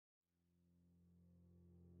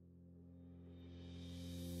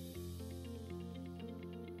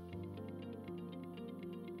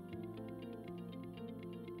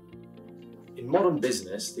modern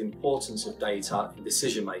business, the importance of data in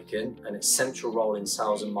decision making and its central role in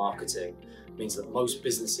sales and marketing means that most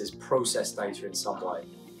businesses process data in some way.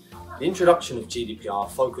 The introduction of GDPR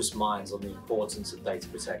focused minds on the importance of data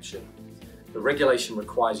protection. The regulation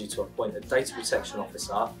requires you to appoint a data protection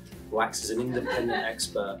officer who acts as an independent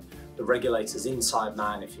expert, the regulator's inside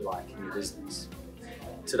man, if you like, in your business.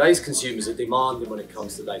 Today's consumers are demanding when it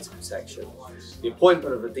comes to data protection. The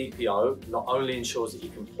appointment of a DPO not only ensures that you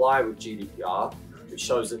comply with GDPR, it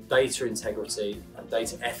shows that data integrity and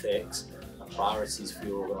data ethics are priorities for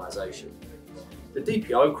your organisation. The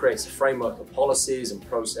DPO creates a framework of policies and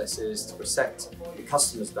processes to protect the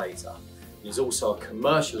customer's data. He is also a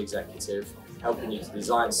commercial executive, helping you to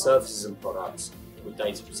design services and products with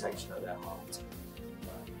data protection at their heart.